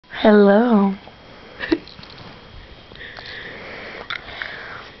Hello.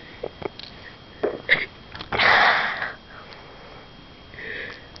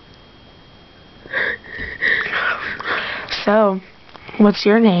 So, what's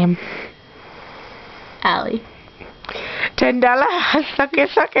your name? Allie. $10. Suck it,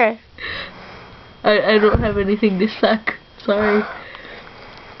 suck it. I don't have anything to suck. Sorry.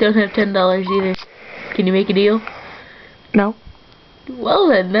 Don't have $10 either. Can you make a deal? No. Well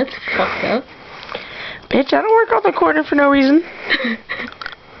then, that's fucked up. Bitch, I don't work on the corner for no reason.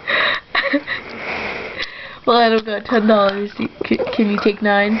 Well, I don't got $10. Can you take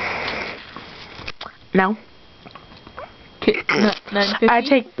 9? No. $9.50? I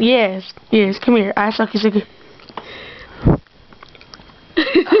take, yes, come here. I suck you, suck you.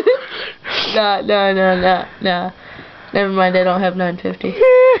 Nah. Never mind, I don't have $9.50.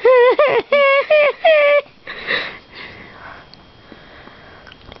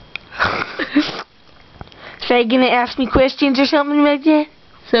 So you gonna ask me questions or something like that?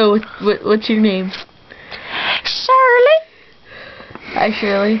 So, what's your name? Shirley. Hi,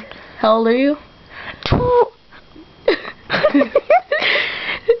 Shirley. How old are you?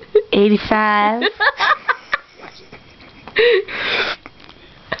 85.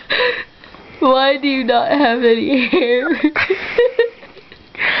 Why do you not have any hair?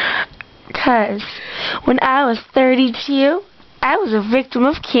 Because when I was 32, I was a victim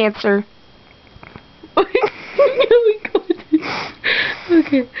of cancer.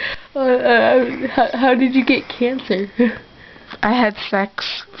 Okay. How did you get cancer? I had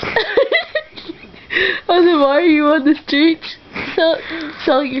sex. Oh, then why are you on the streets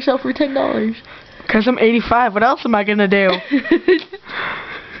selling yourself for $10? Because I'm 85. What else am I gonna do?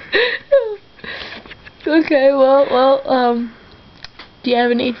 Okay, well, do you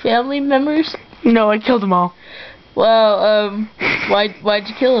have any family members? No, I killed them all. Well, why'd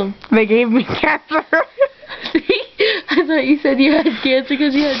you kill them? They gave me cancer. I thought you said you had cancer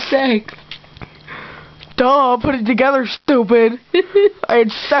because you had sex. Duh, put it together, stupid. I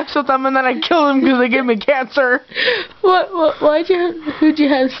had sex with them and then I killed them because they gave me cancer. Who'd you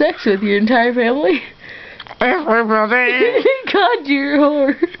have sex with? Your entire family? Everybody. God, you're a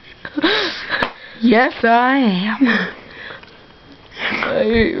whore. Yes, I am.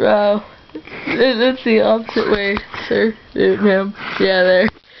 Wow. That's the opposite way, sir. Ma'am. Yeah, there.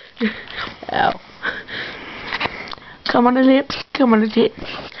 Ow. Come on the lips, come on the tits.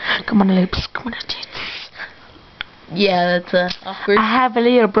 Come on the lips, come on the tits. Yeah, that's awkward. I have a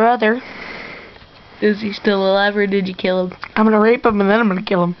little brother. Is he still alive or did you kill him? I'm gonna rape him and then I'm gonna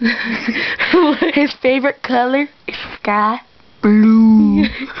kill him. His favorite color is sky blue.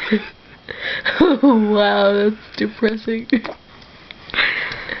 Oh, wow, that's depressing.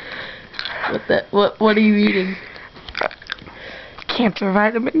 What are you eating? Cancer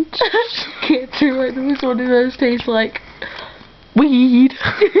vitamins. Cancer vitamins, what do those taste like? Weed.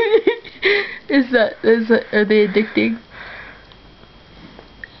 Are they addicting?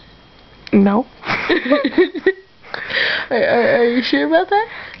 No. Are you sure about that?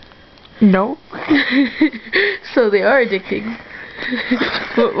 No. So they are addicting.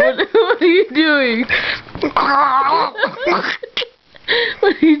 What are you doing?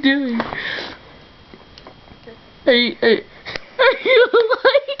 What are you doing? Are you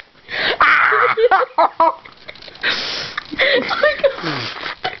alive?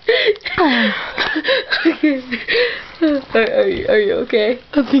 Okay. Are you okay?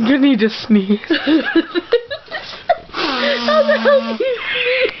 I think I need to sneeze. How the hell do you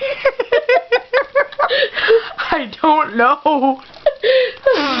sneeze? I don't know.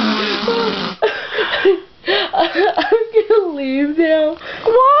 I'm gonna leave now.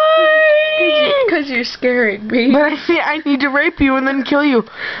 Why? Because you're scaring me. But I need to rape you and then kill you.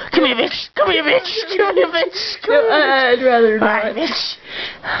 Come here, bitch. Come here, bitch. Come here, bitch. Come here, bitch. I'd rather not. Alright, bitch.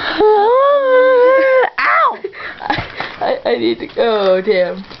 Ow! I need to go. Oh,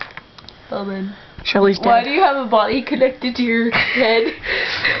 damn. Well then. Shirley's dead. Why do you have a body connected to your head?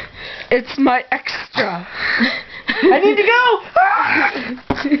 It's my extra. I need to go!